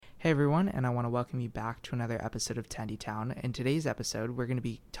Hey everyone, and I want to welcome you back to another episode of Tendie Town. In today's episode, we're going to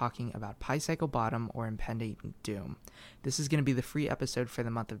be talking about Pi Cycle Bottom or impending doom. This is going to be the free episode for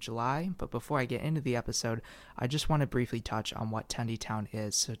the month of July, but before I get into the episode, I just want to briefly touch on what Tendie Town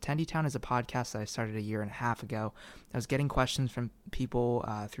is. So Tendie Town is a podcast that I started a year and a half ago. I was getting questions from people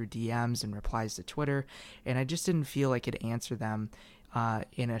through DMs and replies to Twitter, and I just didn't feel I could answer them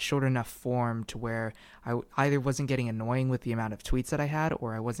in a short enough form to where I either wasn't getting annoying with the amount of tweets that I had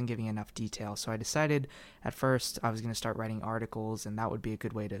or I wasn't giving enough detail. So I decided at first I was going to start writing articles, and that would be a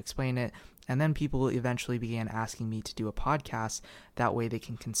good way to explain it. And then people eventually began asking me to do a podcast. That way they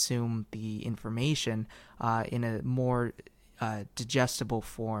can consume the information in a more digestible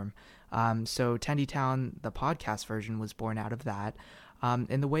form. So Tendie Town, the podcast version, was born out of that.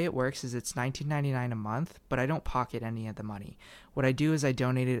 And the way it works is it's $19.99 a month, but I don't pocket any of the money. What I do is I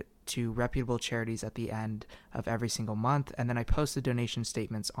donate it to reputable charities at the end of every single month, and then I post the donation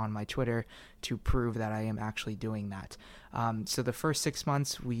statements on my Twitter to prove that I am actually doing that. So the first 6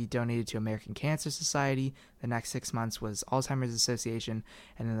 months we donated to American Cancer Society, the next 6 months was Alzheimer's Association,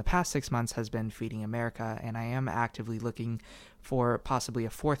 and then the past 6 months has been Feeding America, and I am actively looking for possibly a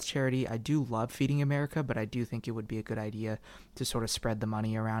fourth charity. I do love Feeding America, but I do think it would be a good idea to sort of spread the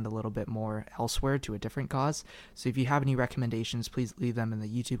money around a little bit more elsewhere to a different cause. So if you have any recommendations, please leave them in the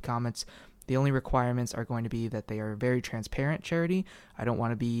YouTube comments. The only requirements are going to be that they are a very transparent charity. I don't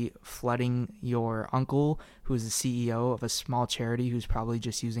want to be flooding your uncle, who is the CEO of a small charity who's probably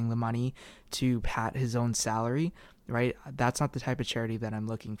just using the money to pat his own salary, right? That's not the type of charity that I'm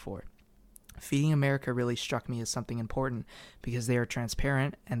looking for. Feeding America really struck me as something important because they are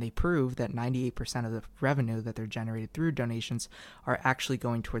transparent and they prove that 98% of the revenue that they're generated through donations are actually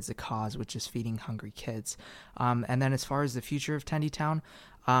going towards the cause, which is feeding hungry kids. And then as far as the future of Tendie Town,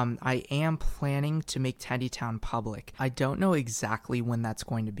 I am planning to make Tendie Town public. I don't know exactly when that's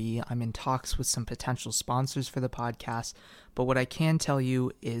going to be. I'm in talks with some potential sponsors for the podcast, but what I can tell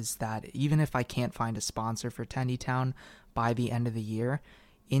you is that even if I can't find a sponsor for Tendie Town by the end of the year,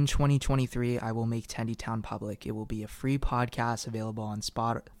 in 2023, I will make Tendie Town public. It will be a free podcast available on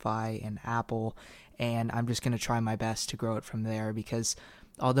Spotify and Apple, and I'm just going to try my best to grow it from there because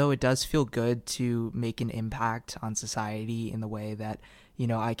although it does feel good to make an impact on society in the way that, you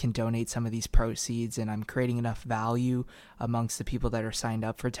know, I can donate some of these proceeds and I'm creating enough value amongst the people that are signed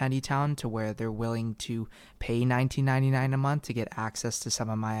up for Tendie Town to where they're willing to pay $19.99 a month to get access to some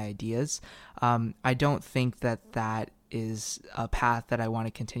of my ideas. I don't think that is a path that I want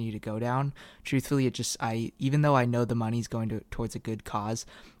to continue to go down. Truthfully, even though I know the money's going towards a good cause,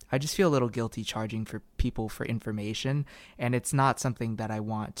 I just feel a little guilty charging for people for information, and it's not something that I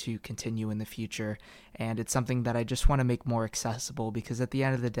want to continue in the future, and it's something that I just want to make more accessible because at the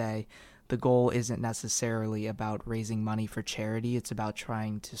end of the day, the goal isn't necessarily about raising money for charity. It's about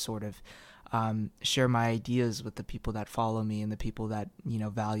trying to sort of share my ideas with the people that follow me and the people that, you know,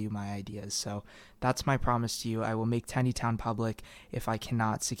 value my ideas. So that's my promise to you. I will make Tendie Town public if I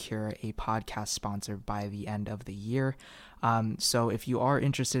cannot secure a podcast sponsor by the end of the year. So if you are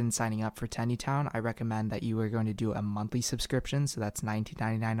interested in signing up for Tendie Town, I recommend that you are going to do a monthly subscription. So that's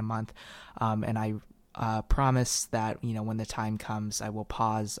 $19.99 a month. And I promise that, you know, when the time comes, I will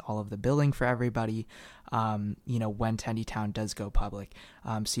pause all of the billing for everybody, you know, when Tendie Town does go public.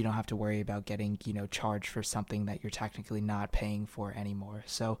 So you don't have to worry about getting, you know, charged for something that you're technically not paying for anymore.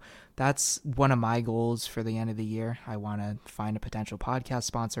 So that's one of my goals for the end of the year. I want to find a potential podcast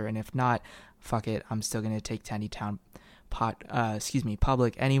sponsor. And if not, fuck it. I'm still going to take Tendie Town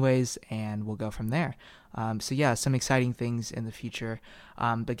public anyways, and we'll go from there. So yeah, some exciting things in the future.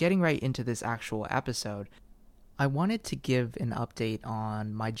 But getting right into this actual episode, I wanted to give an update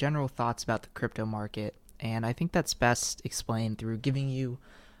on my general thoughts about the crypto market, and I think that's best explained through giving you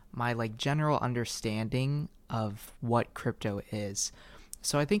my general understanding of what crypto is.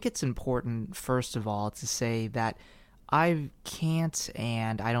 So I think it's important, first of all, to say that I can't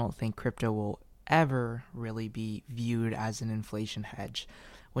and I don't think crypto will ever really be viewed as an inflation hedge.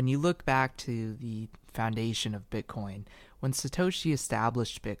 When you look back to the foundation of Bitcoin, when Satoshi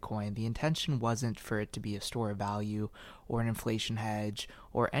established Bitcoin, the intention wasn't for it to be a store of value or an inflation hedge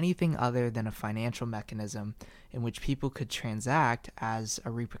or anything other than a financial mechanism in which people could transact as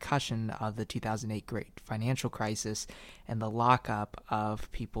a repercussion of the 2008 Great Financial Crisis and the lockup of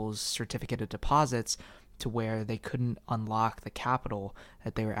people's certificate of deposits to where they couldn't unlock the capital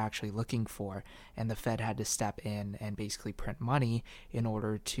that they were actually looking for, and the Fed had to step in and basically print money in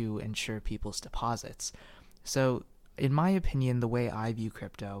order to ensure people's deposits. So in my opinion, the way I view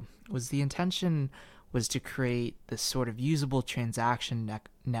crypto was the intention was to create this sort of usable transaction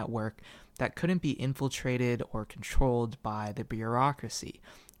network that couldn't be infiltrated or controlled by the bureaucracy,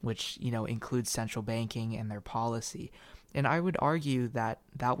 which, includes central banking and their policy. And I would argue that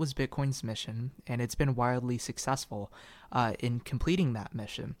that was Bitcoin's mission, and it's been wildly successful in completing that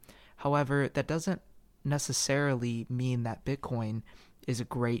mission. However, that doesn't necessarily mean that Bitcoin is a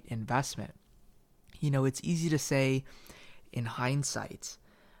great investment. It's easy to say in hindsight,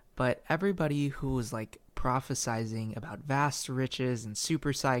 but everybody who was prophesizing about vast riches and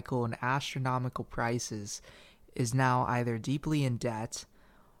super cycle and astronomical prices is now either deeply in debt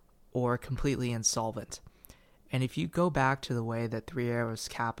or completely insolvent. And if you go back to the way that Three Arrows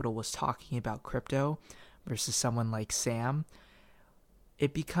Capital was talking about crypto versus someone like Sam,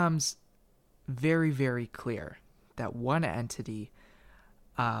 it becomes very, very clear that one entity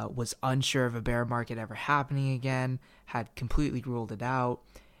was unsure of a bear market ever happening again, had completely ruled it out,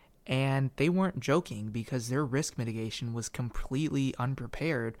 and they weren't joking because their risk mitigation was completely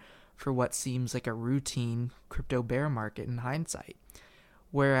unprepared for what seems like a routine crypto bear market in hindsight.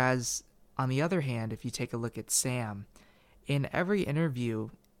 Whereas, on the other hand, if you take a look at Sam, in every interview,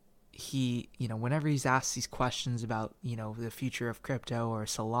 he, whenever he's asked these questions about, the future of crypto or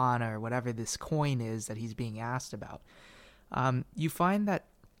Solana or whatever this coin is that he's being asked about, you find that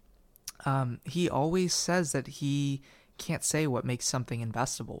he always says that he can't say what makes something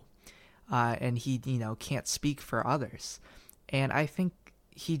investable, and he, can't speak for others. And I think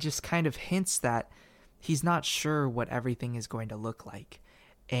he just kind of hints that he's not sure what everything is going to look like,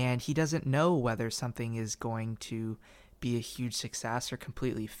 and he doesn't know whether something is going to be a huge success or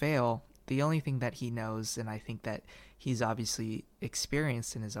completely fail. The only thing that he knows, and I think that he's obviously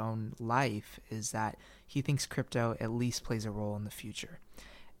experienced in his own life, is that he thinks crypto at least plays a role in the future.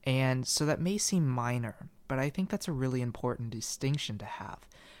 And so that may seem minor, but I think that's a really important distinction to have,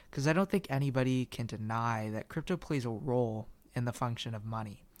 because I don't think anybody can deny that crypto plays a role in the function of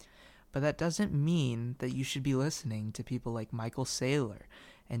money. But that doesn't mean that you should be listening to people like Michael Saylor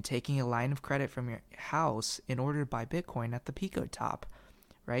and taking a line of credit from your house in order to buy Bitcoin at the Pico top,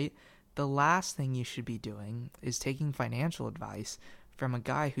 right? The last thing you should be doing is taking financial advice from a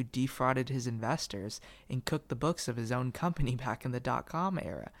guy who defrauded his investors and cooked the books of his own company back in the dot-com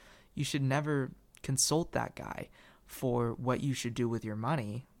era. You should never consult that guy for what you should do with your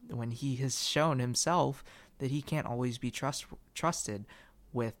money when he has shown himself that he can't always be trusted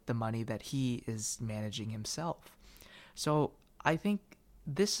with the money that he is managing himself. So I think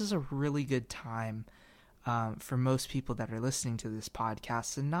this is a really good time for most people that are listening to this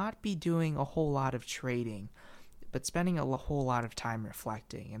podcast to not be doing a whole lot of trading, but spending a whole lot of time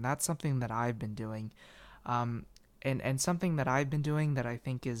reflecting. And that's something that I've been doing. And something that I've been doing that I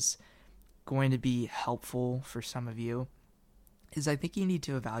think is going to be helpful for some of you is I think you need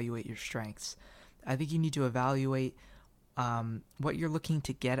to evaluate your strengths. I think you need to evaluate what you're looking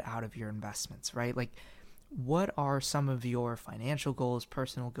to get out of your investments, right? Like, what are some of your financial goals,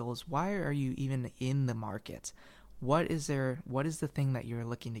 personal goals? Why are you even in the market? What is the thing that you're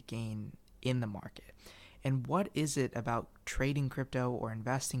looking to gain in the market? And what is it about trading crypto or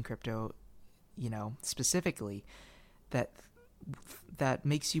investing crypto, specifically, that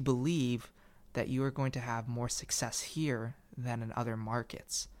makes you believe that you are going to have more success here than in other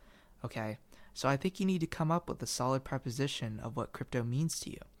markets? Okay? So I think you need to come up with a solid proposition of what crypto means to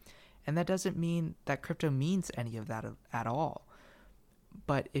you. And that doesn't mean that crypto means any of that at all.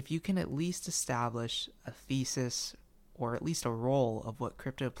 But if you can at least establish a thesis or at least a role of what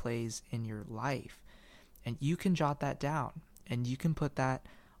crypto plays in your life, and you can jot that down, and you can put that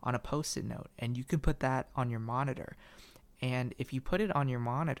on a post-it note, and you can put that on your monitor. And if you put it on your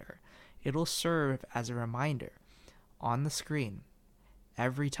monitor, it'll serve as a reminder on the screen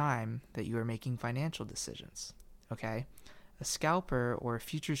every time that you are making financial decisions, okay? A scalper or a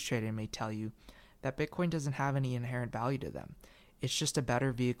futures trader may tell you that Bitcoin doesn't have any inherent value to them. It's just a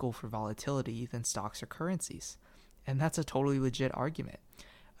better vehicle for volatility than stocks or currencies. And that's a totally legit argument.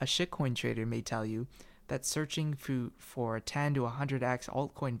 A shitcoin trader may tell you that searching for 10 to 100x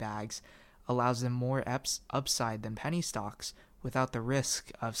altcoin bags allows them more upside than penny stocks without the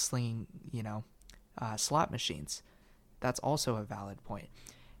risk of slinging, slot machines. That's also a valid point.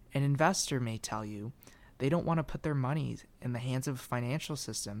 An investor may tell you they don't want to put their money in the hands of a financial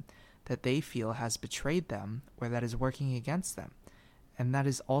system that they feel has betrayed them or that is working against them. And that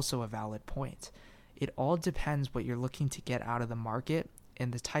is also a valid point. It all depends what you're looking to get out of the market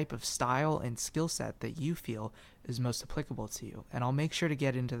and the type of style and skill set that you feel is most applicable to you. And I'll make sure to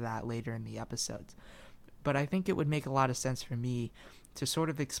get into that later in the episodes. But I think it would make a lot of sense for me to sort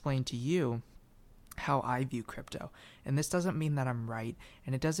of explain to you how I view crypto. And this doesn't mean that I'm right,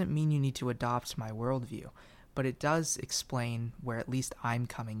 and it doesn't mean you need to adopt my worldview, but it does explain where at least I'm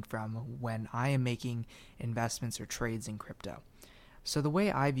coming from when I am making investments or trades in crypto. So the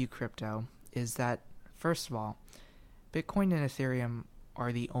way I view crypto is that, first of all, Bitcoin and Ethereum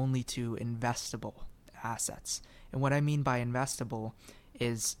are the only two investable assets. And what I mean by investable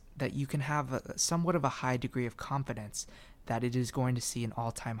is that you can have somewhat of a high degree of confidence that it is going to see an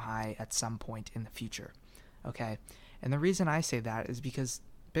all-time high at some point in the future. Okay? And the reason I say that is because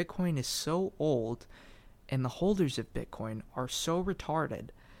Bitcoin is so old and the holders of Bitcoin are so retarded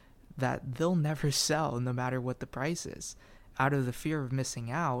that they'll never sell no matter what the price is, out of the fear of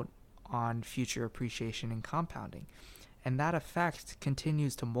missing out on future appreciation and compounding. And that effect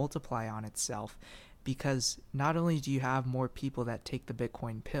continues to multiply on itself because not only do you have more people that take the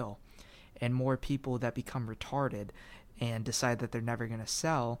Bitcoin pill and more people that become retarded and decide that they're never going to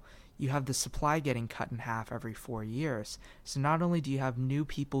sell, you have the supply getting cut in half every 4 years. So not only do you have new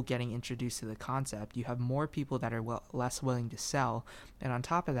people getting introduced to the concept, you have more people that are less willing to sell. And on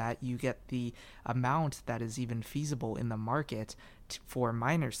top of that, you get the amount that is even feasible in the market for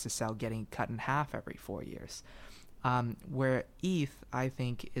miners to sell getting cut in half every 4 years. Where ETH, I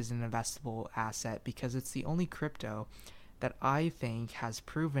think, is an investable asset because it's the only crypto that I think has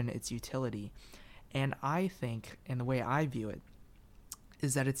proven its utility. And I think, and the way I view it,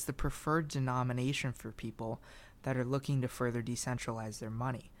 is that it's the preferred denomination for people that are looking to further decentralize their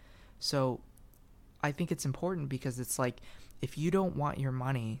money. So I think it's important because it's like, if you don't want your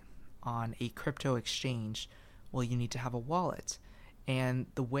money on a crypto exchange, well, you need to have a wallet. And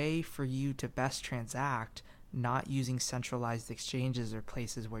the way for you to best transact, not using centralized exchanges or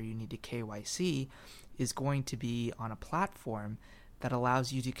places where you need to KYC, is going to be on a platform that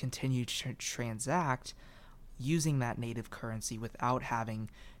allows you to continue to transact using that native currency without having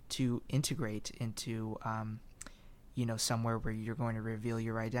to integrate into, somewhere where you're going to reveal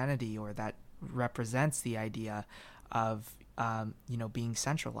your identity or that represents the idea of, being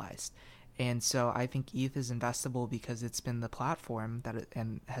centralized. And so I think ETH is investable because it's been the platform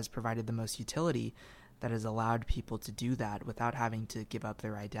and has provided the most utility that has allowed people to do that without having to give up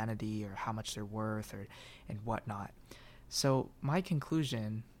their identity or how much they're worth and whatnot. So my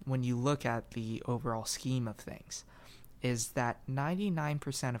conclusion, when you look at the overall scheme of things, is that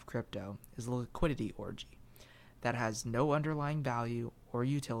 99% of crypto is a liquidity orgy that has no underlying value or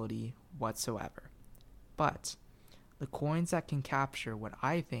utility whatsoever. But the coins that can capture what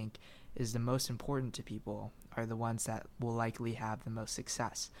I think is the most important to people are the ones that will likely have the most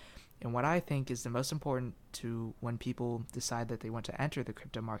success. And what I think is the most important to when people decide that they want to enter the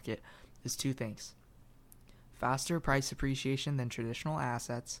crypto market is two things: faster price appreciation than traditional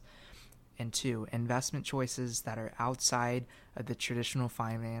assets, and two, investment choices that are outside of the traditional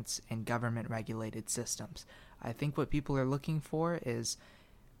finance and government regulated systems. I think what people are looking for is,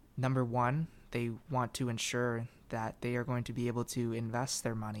 number one, they want to ensure that they are going to be able to invest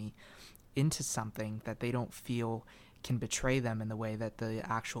their money into something that they don't feel can betray them in the way that the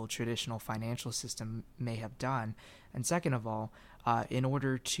actual traditional financial system may have done. And second of all, in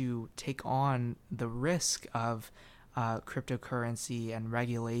order to take on the risk of cryptocurrency and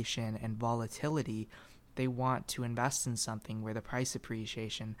regulation and volatility, they want to invest in something where the price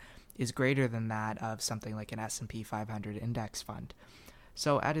appreciation is greater than that of something like an S&P 500 index fund.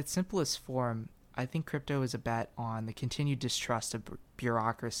 So at its simplest form, I think crypto is a bet on the continued distrust of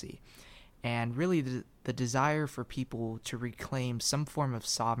bureaucracy and really the desire for people to reclaim some form of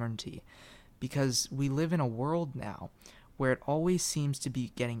sovereignty, because we live in a world now where it always seems to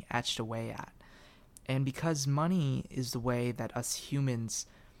be getting etched away at. And because money is the way that us humans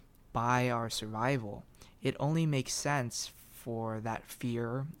buy our survival, it only makes sense for that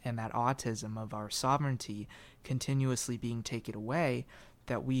fear and that autism of our sovereignty continuously being taken away,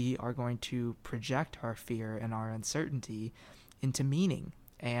 that we are going to project our fear and our uncertainty into meaning.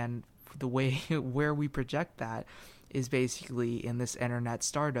 And the way where we project that is basically in this internet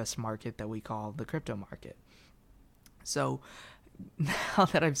stardust market that we call the crypto market. So now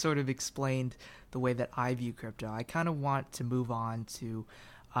that I've sort of explained the way that I view crypto, I kind of want to move on to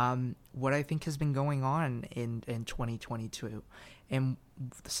what I think has been going on in 2022. And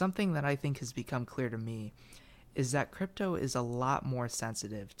something that I think has become clear to me is that crypto is a lot more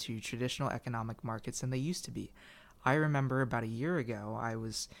sensitive to traditional economic markets than they used to be. I remember about a year ago, I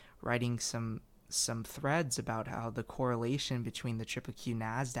was writing some threads about how the correlation between the QQQ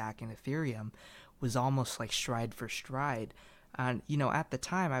NASDAQ and Ethereum was almost like stride for stride. And, at the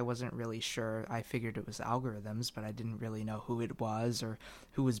time, I wasn't really sure. I figured it was algorithms, but I didn't really know who it was or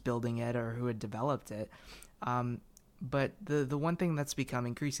who was building it or who had developed it. But the one thing that's become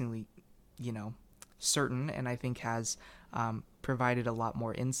increasingly, certain, and I think has provided a lot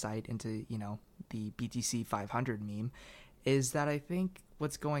more insight into, the BTC 500 meme, is that I think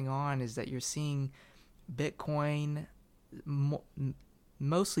what's going on is that you're seeing Bitcoin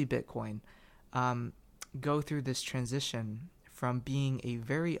mostly Bitcoin, go through this transition from being a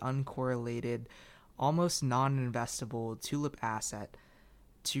very uncorrelated, almost non-investable tulip asset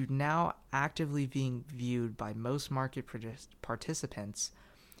to now actively being viewed by most market participants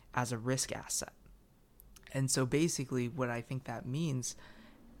as a risk asset. And so basically what I think that means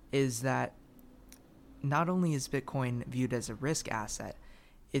is that not only is Bitcoin viewed as a risk asset,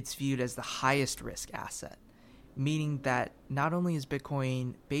 it's viewed as the highest risk asset, meaning that not only is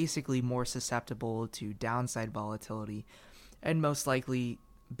Bitcoin basically more susceptible to downside volatility and most likely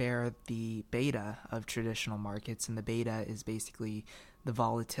bear the beta of traditional markets, and the beta is basically the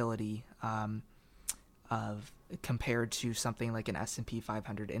volatility of compared to something like an S&P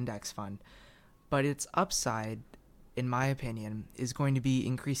 500 index fund. But its upside, in my opinion, is going to be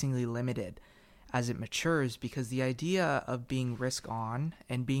increasingly limited as it matures, because the idea of being risk on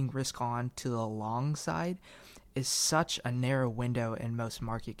and being risk on to the long side is such a narrow window in most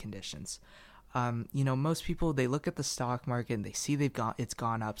market conditions. Most people, they look at the stock market and they see it's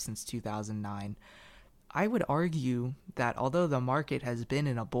gone up since 2009. I would argue that although the market has been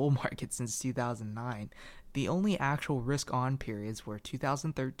in a bull market since 2009, the only actual risk on periods were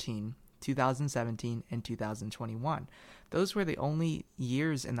 2013, 2017, and 2021. Those were the only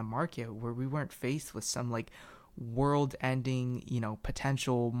years in the market where we weren't faced with some like world-ending,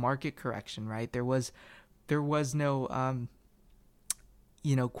 potential market correction, right? There was no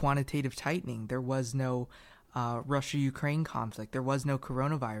quantitative tightening. There was no Russia-Ukraine conflict. There was no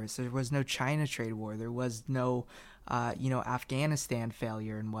coronavirus. There was no China trade war. There was no, Afghanistan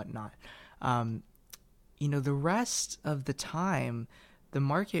failure and whatnot. The rest of the time, the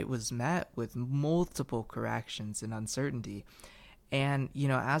market was met with multiple corrections and uncertainty. And,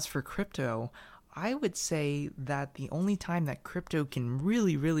 as for crypto, I would say that the only time that crypto can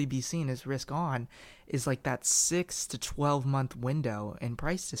really, really be seen as risk on is like that 6 to 12 month window in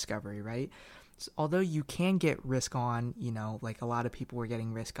price discovery, right? So although you can get risk on, like a lot of people were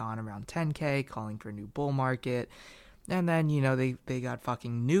getting risk on around 10K, calling for a new bull market. And then, they got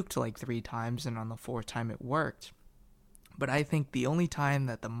fucking nuked like 3 times, and on the 4th time it worked. But I think the only time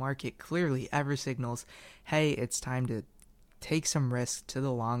that the market clearly ever signals, hey, it's time to take some risk to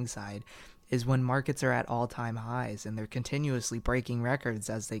the long side, is when markets are at all-time highs and they're continuously breaking records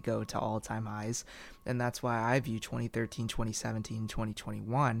as they go to all-time highs. And that's why I view 2013, 2017,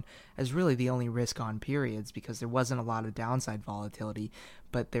 2021 as really the only risk-on periods, because there wasn't a lot of downside volatility,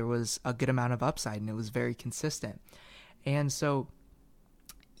 but there was a good amount of upside and it was very consistent. And so,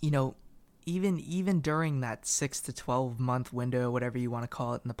 even during that 6 to 12 month window, whatever you want to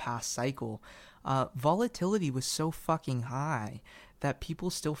call it, in the past cycle, volatility was so fucking high that people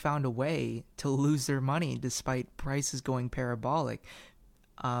still found a way to lose their money despite prices going parabolic,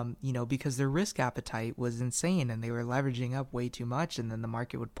 because their risk appetite was insane and they were leveraging up way too much, and then the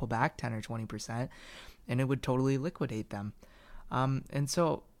market would pull back 10 or 20% and it would totally liquidate them. And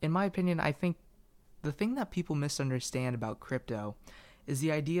so, in my opinion, I think the thing that people misunderstand about crypto is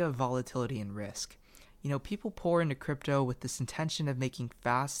the idea of volatility and risk. People pour into crypto with this intention of making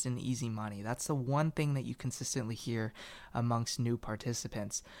fast and easy money. That's the one thing that you consistently hear amongst new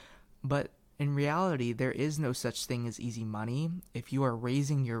participants. But in reality, there is no such thing as easy money if you are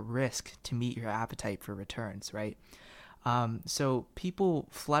raising your risk to meet your appetite for returns, right? So people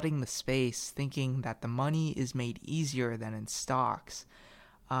flooding the space thinking that the money is made easier than in stocks,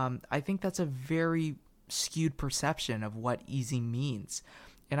 I think that's a very skewed perception of what easy means.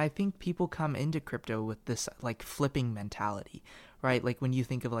 And I think people come into crypto with this like flipping mentality, right? Like when you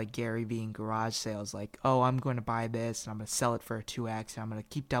think of like Gary Vee in garage sales, like, oh, I'm going to buy this and I'm going to sell it for a 2x and I'm going to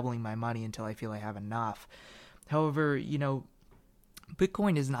keep doubling my money until I feel I have enough. However,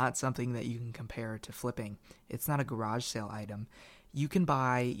 Bitcoin is not something that you can compare to flipping. It's not a garage sale item. You can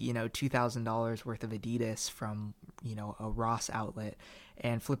buy, $2,000 worth of Adidas from, a Ross outlet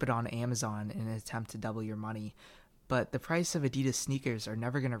and flip it on Amazon in an attempt to double your money. But the price of Adidas sneakers are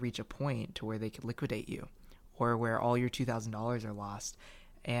never going to reach a point to where they could liquidate you or where all your $2,000 are lost.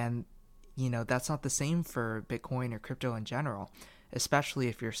 And, that's not the same for Bitcoin or crypto in general, especially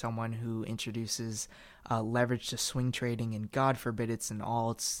if you're someone who introduces leverage to swing trading, and God forbid it's in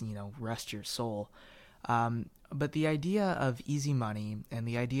alts, rest your soul. But the idea of easy money and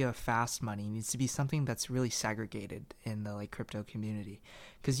the idea of fast money needs to be something that's really segregated in the crypto community,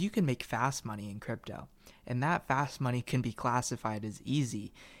 because you can make fast money in crypto, and that fast money can be classified as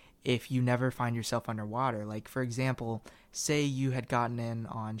easy if you never find yourself underwater. Like, for example, say you had gotten in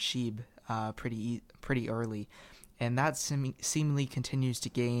on SHIB pretty early, And that seemingly continues to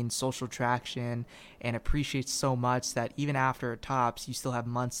gain social traction and appreciates so much that even after it tops, you still have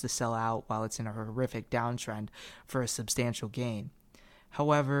months to sell out while it's in a horrific downtrend for a substantial gain.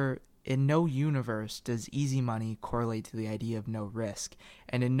 However, in no universe does easy money correlate to the idea of no risk,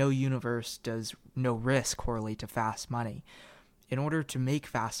 and in no universe does no risk correlate to fast money. In order to make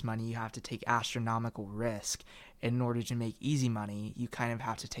fast money, you have to take astronomical risk. And in order to make easy money, you kind of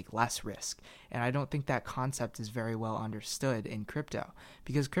have to take less risk. And I don't think that concept is very well understood in crypto,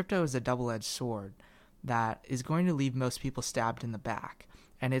 because crypto is a double-edged sword that is going to leave most people stabbed in the back.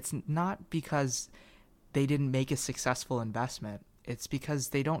 And it's not because they didn't make a successful investment. It's because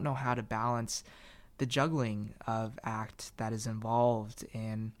they don't know how to balance the juggling of act that is involved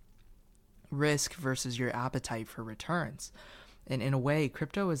in risk versus your appetite for returns. And in a way,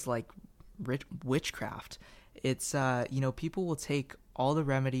 crypto is like witchcraft. It's, people will take all the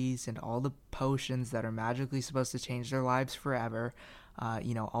remedies and all the potions that are magically supposed to change their lives forever.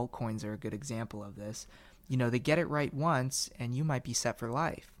 Altcoins are a good example of this. They get it right once and you might be set for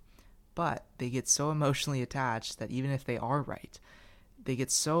life. But they get so emotionally attached that even if they are right, they get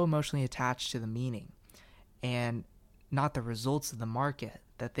so emotionally attached to the meaning and not the results of the market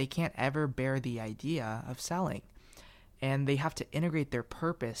that they can't ever bear the idea of selling. And they have to integrate their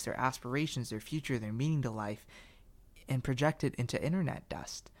purpose, their aspirations, their future, their meaning to life, and project it into internet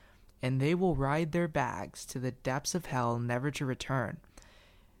dust. And they will ride their bags to the depths of hell, never to return,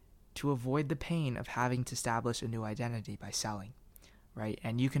 to avoid the pain of having to establish a new identity by selling, right?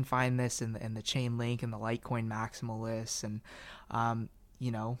 And you can find this in the chain link and the Litecoin maximalists, and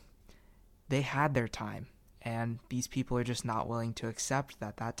they had their time, and these people are just not willing to accept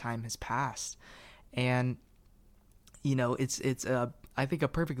that time has passed. And it's I think a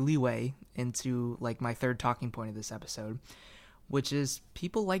perfect leeway into like my third talking point of this episode, which is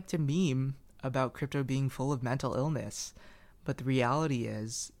people like to meme about crypto being full of mental illness, but the reality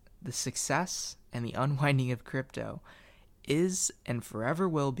is the success and the unwinding of crypto is and forever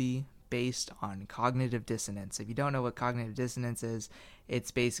will be based on cognitive dissonance. If you don't know what cognitive dissonance is, it's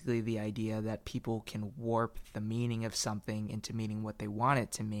basically the idea that people can warp the meaning of something into meaning what they want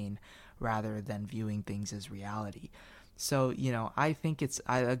it to mean rather than viewing things as reality. So, I think it's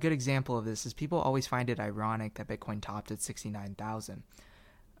a good example of this is people always find it ironic that Bitcoin topped at 69,000.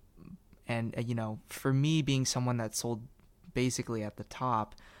 And, for me being someone that sold basically at the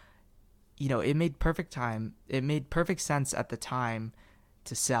top, it made perfect sense at the time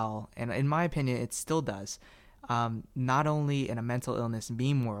to sell. And in my opinion, it still does. Not only in a mental illness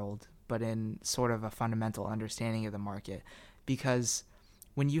meme world, but in sort of a fundamental understanding of the market. Because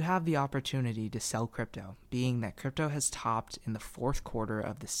when you have the opportunity to sell crypto, being that crypto has topped in the fourth quarter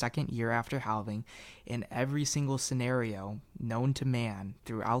of the second year after halving in every single scenario known to man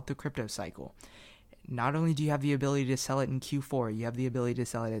throughout the crypto cycle, not only do you have the ability to sell it in Q4, you have the ability to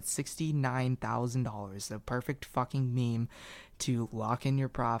sell it at $69,000, the perfect fucking meme to lock in your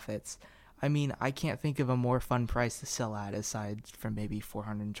profits. I mean, I can't think of a more fun price to sell at aside from maybe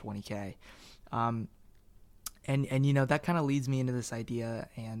 $420K. And that kind of leads me into this idea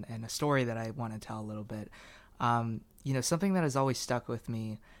and a story that I want to tell a little bit. Something that has always stuck with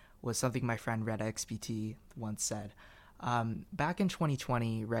me was something my friend Red XBT once said. Back in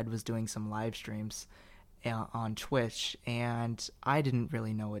 2020, Red was doing some live streams on Twitch, and I didn't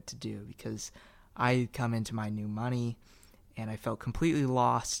really know what to do because I come into my new money, and I felt completely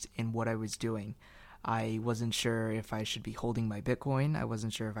lost in what I was doing. I wasn't sure if I should be holding my Bitcoin. I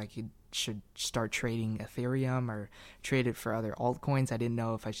wasn't sure if I should start trading Ethereum or trade it for other altcoins. I didn't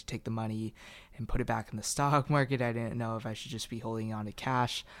know if I should take the money and put it back in the stock market. I didn't know if I should just be holding on to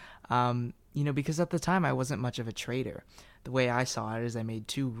cash. Because at the time I wasn't much of a trader. The way I saw it is I made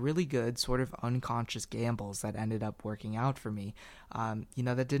two really good sort of unconscious gambles that ended up working out for me,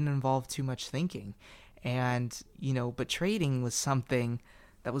 that didn't involve too much thinking. And, but trading was something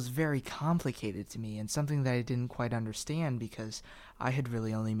that was very complicated to me and something that I didn't quite understand because I had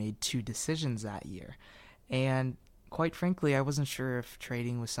really only made two decisions that year. And quite frankly, I wasn't sure if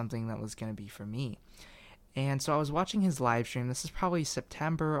trading was something that was going to be for me. And so I was watching his live stream. This is probably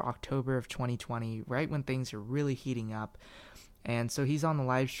September, October of 2020, right when things are really heating up. And so he's on the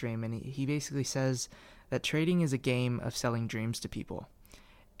live stream and he basically says that trading is a game of selling dreams to people.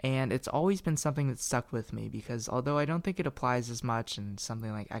 And it's always been something that stuck with me because although I don't think it applies as much in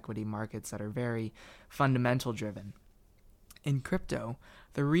something like equity markets that are very fundamental driven, in crypto,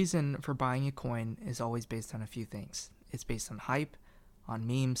 the reason for buying a coin is always based on a few things. It's based on hype, on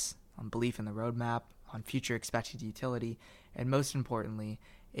memes, on belief in the roadmap, on future expected utility, and most importantly,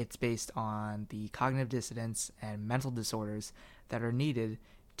 it's based on the cognitive dissonance and mental disorders that are needed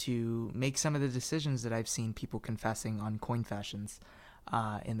to make some of the decisions that I've seen people confessing on Coinfessions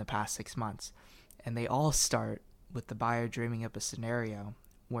in the past 6 months. And they all start with the buyer dreaming up a scenario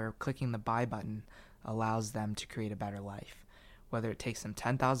where clicking the buy button allows them to create a better life, whether it takes them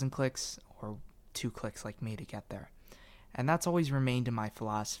 10,000 clicks or 2 clicks like me to get there. And that's always remained in my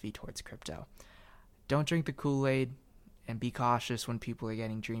philosophy towards crypto. Don't drink the Kool-Aid, and be cautious when people are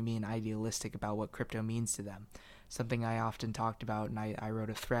getting dreamy and idealistic about what crypto means to them. Something I often talked about, and I wrote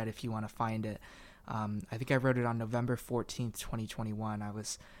a thread if you want to find it. I think I wrote it on November 14th, 2021.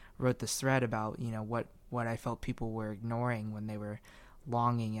 Wrote this thread about, what I felt people were ignoring when they were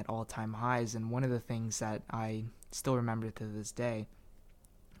longing at all-time highs. And one of the things that I still remember to this day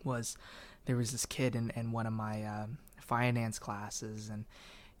was there was this kid in one of my finance classes, and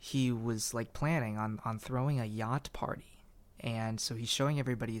he was like planning on throwing a yacht party. And so he's showing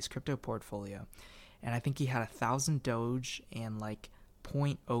everybody his crypto portfolio. And I think he had 1,000 Doge and like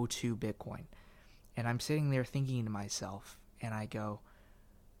 0.02 Bitcoin. And I'm sitting there thinking to myself, and I go,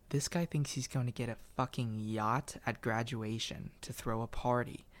 this guy thinks he's going to get a fucking yacht at graduation to throw a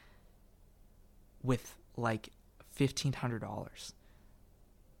party with like $1,500.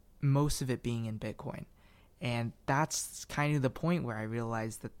 Most of it being in Bitcoin. And that's kind of the point where I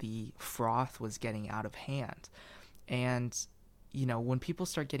realized that the froth was getting out of hand. And, when people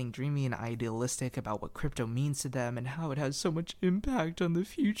start getting dreamy and idealistic about what crypto means to them and how it has so much impact on the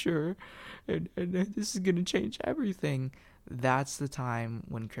future and this is going to change everything, that's the time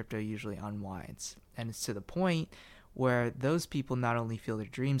when crypto usually unwinds. And it's to the point where those people not only feel their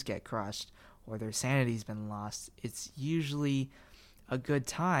dreams get crushed or their sanity's been lost, it's usually a good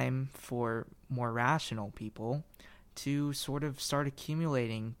time for more rational people to sort of start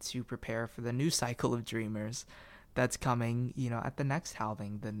accumulating to prepare for the new cycle of dreamers that's coming, at the next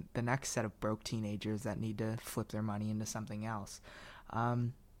halving, the next set of broke teenagers that need to flip their money into something else.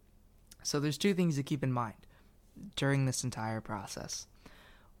 So there's 2 things to keep in mind during this entire process.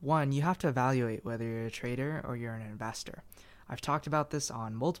 One, you have to evaluate whether you're a trader or you're an investor. I've talked about this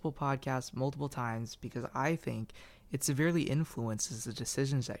on multiple podcasts, multiple times, because I think it severely influences the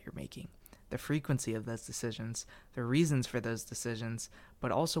decisions that you're making, the frequency of those decisions, the reasons for those decisions,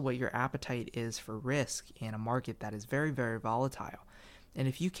 but also what your appetite is for risk in a market that is very, very volatile. And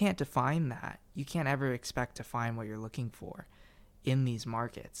if you can't define that, you can't ever expect to find what you're looking for in these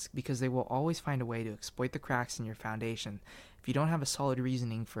markets, because they will always find a way to exploit the cracks in your foundation if you don't have a solid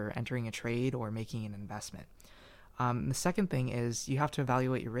reasoning for entering a trade or making an investment. The second thing is you have to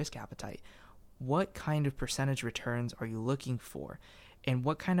evaluate your risk appetite. What kind of percentage returns are you looking for? And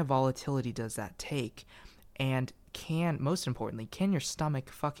what kind of volatility does that take? And most importantly, can your stomach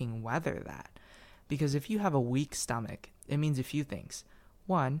fucking weather that? Because if you have a weak stomach, it means a few things.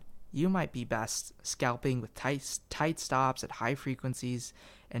 One, you might be best scalping with tight stops at high frequencies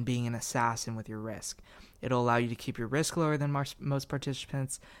and being an assassin with your risk. It'll allow you to keep your risk lower than most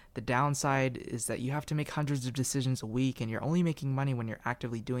participants. The downside is that you have to make hundreds of decisions a week, and you're only making money when you're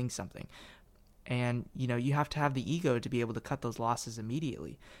actively doing something. And, you have to have the ego to be able to cut those losses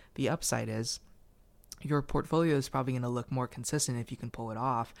immediately. The upside is your portfolio is probably going to look more consistent if you can pull it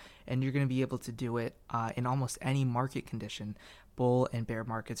off, and you're going to be able to do it in almost any market condition. Bull and bear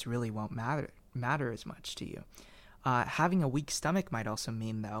markets really won't matter as much to you. Having a weak stomach might also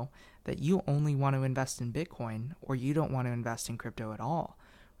mean, though, that you only want to invest in Bitcoin or you don't want to invest in crypto at all,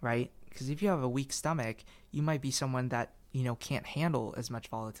 right? Because if you have a weak stomach, you might be someone that can't handle as much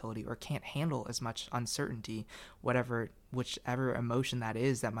volatility or can't handle as much uncertainty, whichever emotion that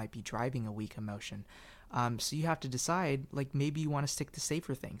is that might be driving a weak emotion. So you have to decide, maybe you want to stick to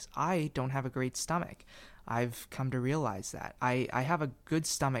safer things. I don't have a great stomach. I've come to realize that. I have a good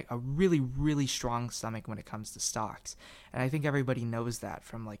stomach, a really, really strong stomach when it comes to stocks. And I think everybody knows that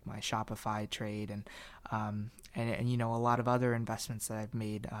from my Shopify trade and a lot of other investments that I've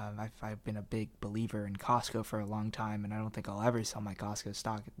made. I've been a big believer in Costco for a long time, and I don't think I'll ever sell my Costco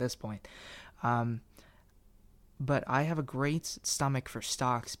stock at this point. But I have a great stomach for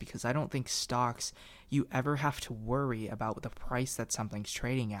stocks because I don't think stocks, you ever have to worry about the price that something's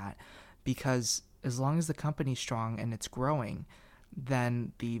trading at, because as long as the company's strong and it's growing,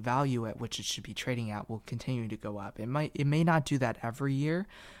 then the value at which it should be trading at will continue to go up. It may not do that every year,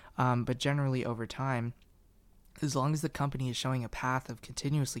 but generally over time, as long as the company is showing a path of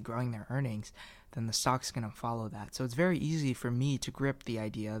continuously growing their earnings, then the stock's going to follow that. So it's very easy for me to grip the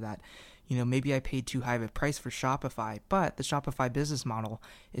idea that, maybe I paid too high of a price for Shopify, but the Shopify business model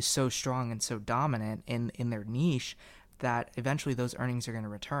is so strong and so dominant in their niche that eventually those earnings are going to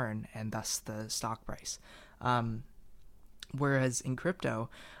return, and thus the stock price. Whereas in crypto,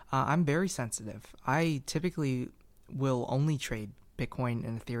 I'm very sensitive. I typically will only trade Bitcoin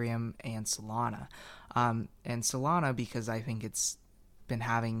and Ethereum and Solana. And Solana, because I think it's been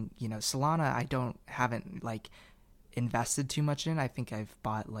having, Solana haven't like invested too much in. I think I've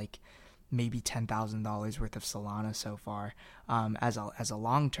bought like maybe $10,000 worth of Solana so far, as a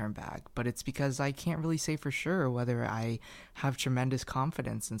long-term bag, but it's because I can't really say for sure whether I have tremendous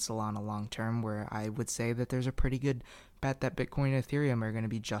confidence in Solana long-term, where I would say that there's a pretty good bet that Bitcoin and Ethereum are going to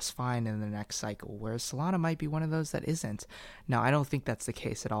be just fine in the next cycle, whereas Solana might be one of those that isn't. Now, I don't think that's the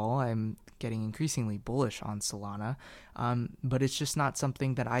case at all. I'm getting increasingly bullish on Solana, but it's just not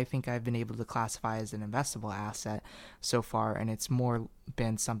something that I think I've been able to classify as an investable asset so far, and it's more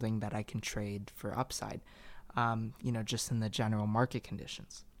been something that I can trade for upside, just in the general market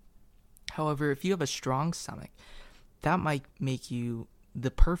conditions. However, if you have a strong stomach, that might make you the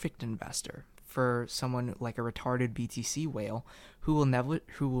perfect investor for someone like a retarded BTC whale who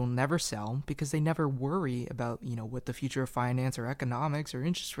will never sell, because they never worry about, what the future of finance or economics or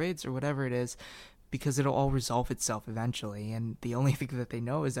interest rates or whatever it is, because it'll all resolve itself eventually. And the only thing that they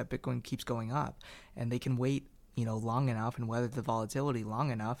know is that Bitcoin keeps going up, and they can wait, long enough and weather the volatility long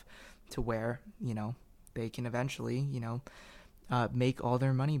enough to where, they can eventually, make all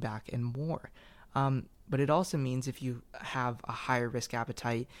their money back and more. But it also means if you have a higher risk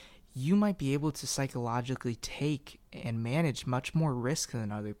appetite, you might be able to psychologically take and manage much more risk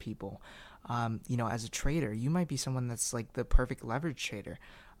than other people. As a trader, you might be someone that's like the perfect leverage trader.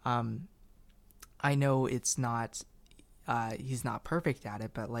 I know it's not, he's not perfect at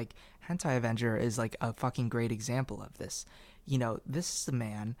it, but like Hentai Avenger is like a fucking great example of this. This is a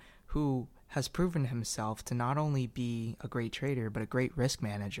man who has proven himself to not only be a great trader, but a great risk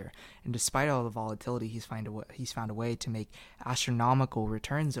manager. And despite all the volatility, he's found a way to make astronomical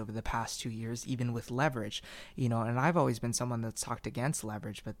returns over the past 2 years, even with leverage. And I've always been someone that's talked against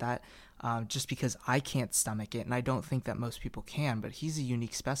leverage, but that just because I can't stomach it, and I don't think that most people can, but he's a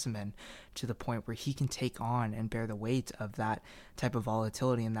unique specimen to the point where he can take on and bear the weight of that type of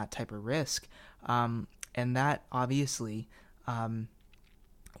volatility and that type of risk. And that obviously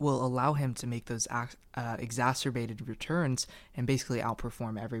will allow him to make those exacerbated returns and basically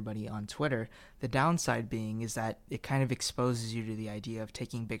outperform everybody on Twitter. The downside being is that it kind of exposes you to the idea of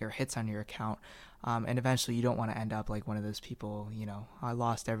taking bigger hits on your account. And eventually you don't want to end up like one of those people, I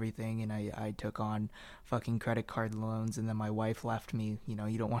lost everything and I took on fucking credit card loans and then my wife left me.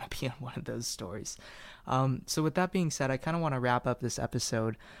 You don't want to be on one of those stories. So with that being said, I kind of want to wrap up this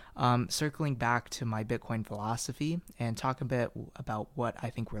episode circling back to my Bitcoin philosophy and talk a bit about what I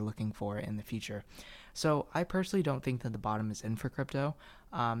think we're looking for in the future. So I personally don't think that the bottom is in for crypto.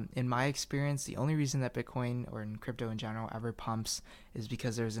 In my experience, the only reason that Bitcoin or in crypto in general ever pumps is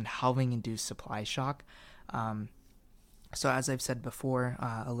because there's an halving-induced supply shock. So as I've said before,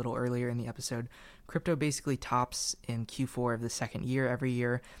 a little earlier in the episode, crypto basically tops in Q4 of the second year every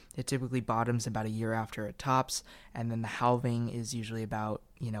year. It typically bottoms about a year after it tops, and then the halving is usually about,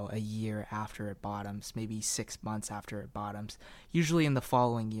 a year after it bottoms, maybe 6 months after it bottoms, usually in the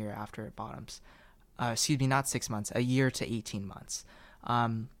following year after it bottoms. Not 6 months, a year to 18 months.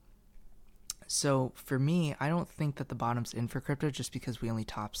 So for me, I don't think that the bottom's in for crypto just because we only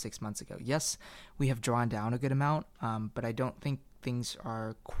topped 6 months ago. Yes, we have drawn down a good amount, but I don't think things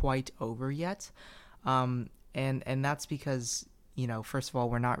are quite over yet. And that's because, first of all,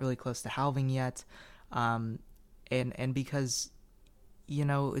 we're not really close to halving yet. And because,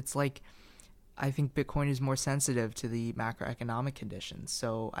 it's like, I think Bitcoin is more sensitive to the macroeconomic conditions.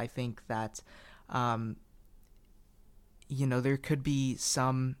 So I think that, there could be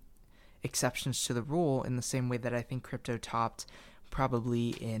some exceptions to the rule in the same way that I think crypto topped probably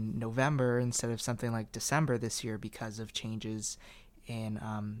in November instead of something like December this year because of changes in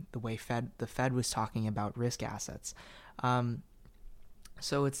the way the Fed was talking about risk assets.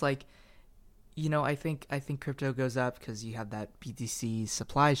 So it's like, I think crypto goes up because you have that BTC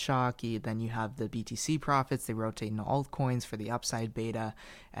supply shock. Then you have the BTC profits. They rotate into altcoins for the upside beta,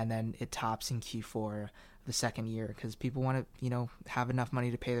 and then it tops in Q4 the second year because people want to, have enough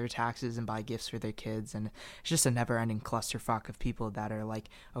money to pay their taxes and buy gifts for their kids. And it's just a never-ending clusterfuck of people that are like,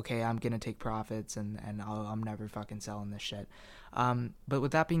 okay, I'm going to take profits and I'm never fucking selling this shit. But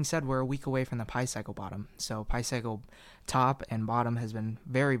with that being said, we're a week away from the Pi cycle bottom. So Pi cycle top and bottom has been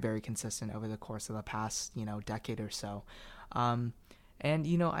very, very consistent over the course of the past, decade or so. And,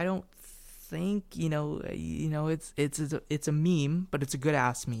 I don't think, it's a meme, but it's a good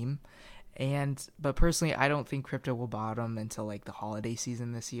ass meme. But personally, I don't think crypto will bottom until like the holiday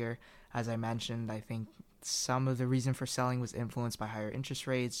season this year. As I mentioned, I think some of the reason for selling was influenced by higher interest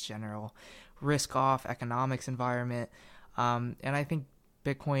rates, general risk off economics environment. And I think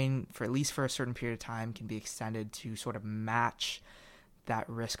Bitcoin, for at least for a certain period of time, can be extended to sort of match that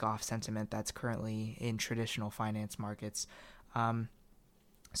risk-off sentiment that's currently in traditional finance markets.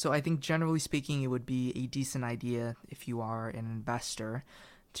 So I think generally speaking, it would be a decent idea if you are an investor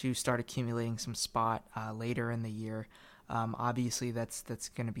to start accumulating some spot later in the year. Obviously, that's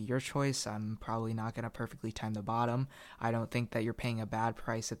going to be your choice. I'm probably not going to perfectly time the bottom. I don't think that you're paying a bad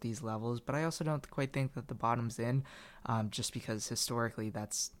price at these levels, but I also don't quite think that the bottom's in, just because historically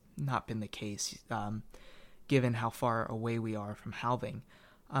that's not been the case, given how far away we are from halving.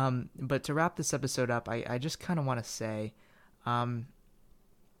 But to wrap this episode up, I just kind of want to say,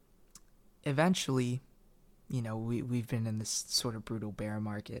 eventually, we've been in this sort of brutal bear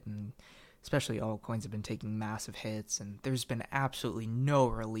market, and especially altcoins have been taking massive hits, and there's been absolutely no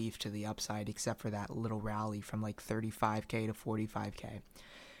relief to the upside except for that little rally from like 35K to 45K.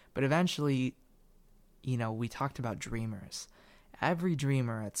 But eventually, we talked about dreamers. Every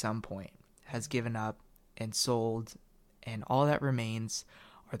dreamer at some point has given up and sold, and all that remains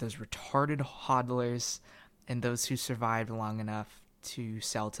are those retarded hodlers and those who survived long enough to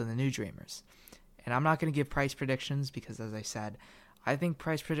sell to the new dreamers. And I'm not going to give price predictions because, as I said, I think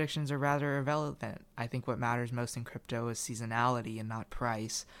price predictions are rather irrelevant. I think what matters most in crypto is seasonality and not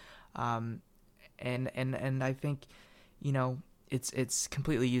price. And I think, it's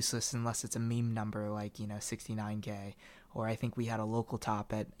completely useless unless it's a meme number like, 69K, or I think we had a local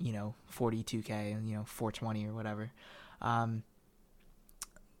top at, 42K and, 420 or whatever.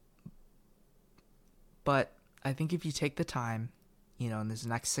 But I think if you take the time, in this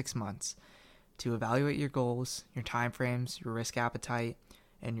next 6 months to evaluate your goals, your timeframes, your risk appetite,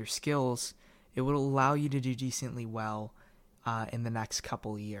 and your skills, it will allow you to do decently well in the next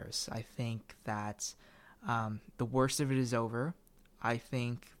couple of years. I think that the worst of it is over. I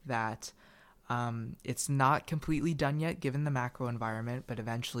think that it's not completely done yet given the macro environment, but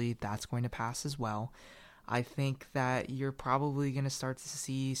eventually that's going to pass as well. I think that you're probably going to start to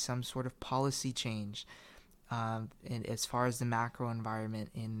see some sort of policy change as far as the macro environment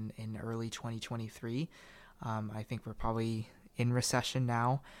in early 2023. I think we're probably in recession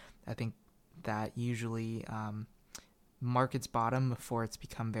now. I think that usually markets bottom before it's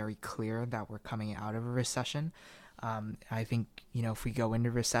become very clear that we're coming out of a recession. I think, if we go into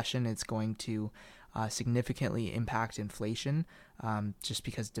recession, it's going to significantly impact inflation, just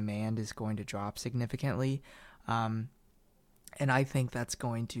because demand is going to drop significantly. And I think that's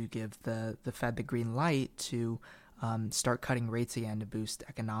going to give the Fed the green light to start cutting rates again to boost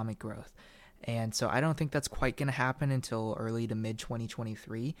economic growth. And so I don't think that's quite going to happen until early to mid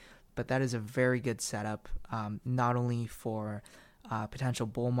 2023, but that is a very good setup, not only for potential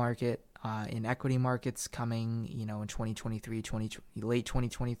bull market in equity markets coming, in 2023, late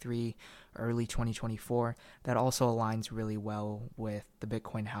 2023, early 2024. That also aligns really well with the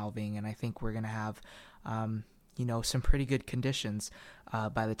Bitcoin halving, and I think we're going to have some pretty good conditions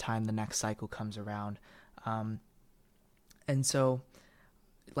by the time the next cycle comes around. And so,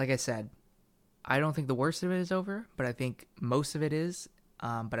 like I said, I don't think the worst of it is over, but I think most of it is.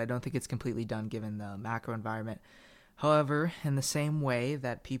 But I don't think it's completely done given the macro environment. However, in the same way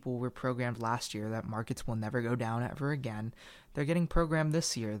that people were programmed last year that markets will never go down ever again, they're getting programmed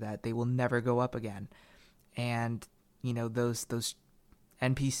this year that they will never go up again. And, those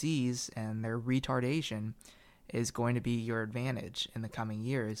NPCs and their retardation is going to be your advantage in the coming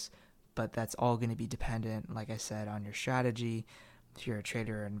years. But that's all going to be dependent, like I said, on your strategy, if you're a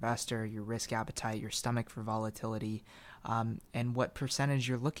trader or investor, your risk appetite, your stomach for volatility, and what percentage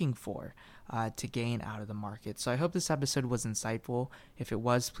you're looking for to gain out of the market. So I hope this episode was insightful. If it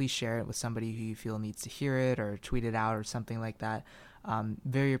was, please share it with somebody who you feel needs to hear it, or tweet it out or something like that.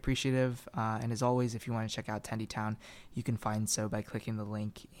 Very appreciative. And as always, if you want to check out Tendie Town, you can find so by clicking the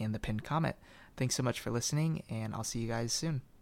link in the pinned comment. Thanks so much for listening, and I'll see you guys soon.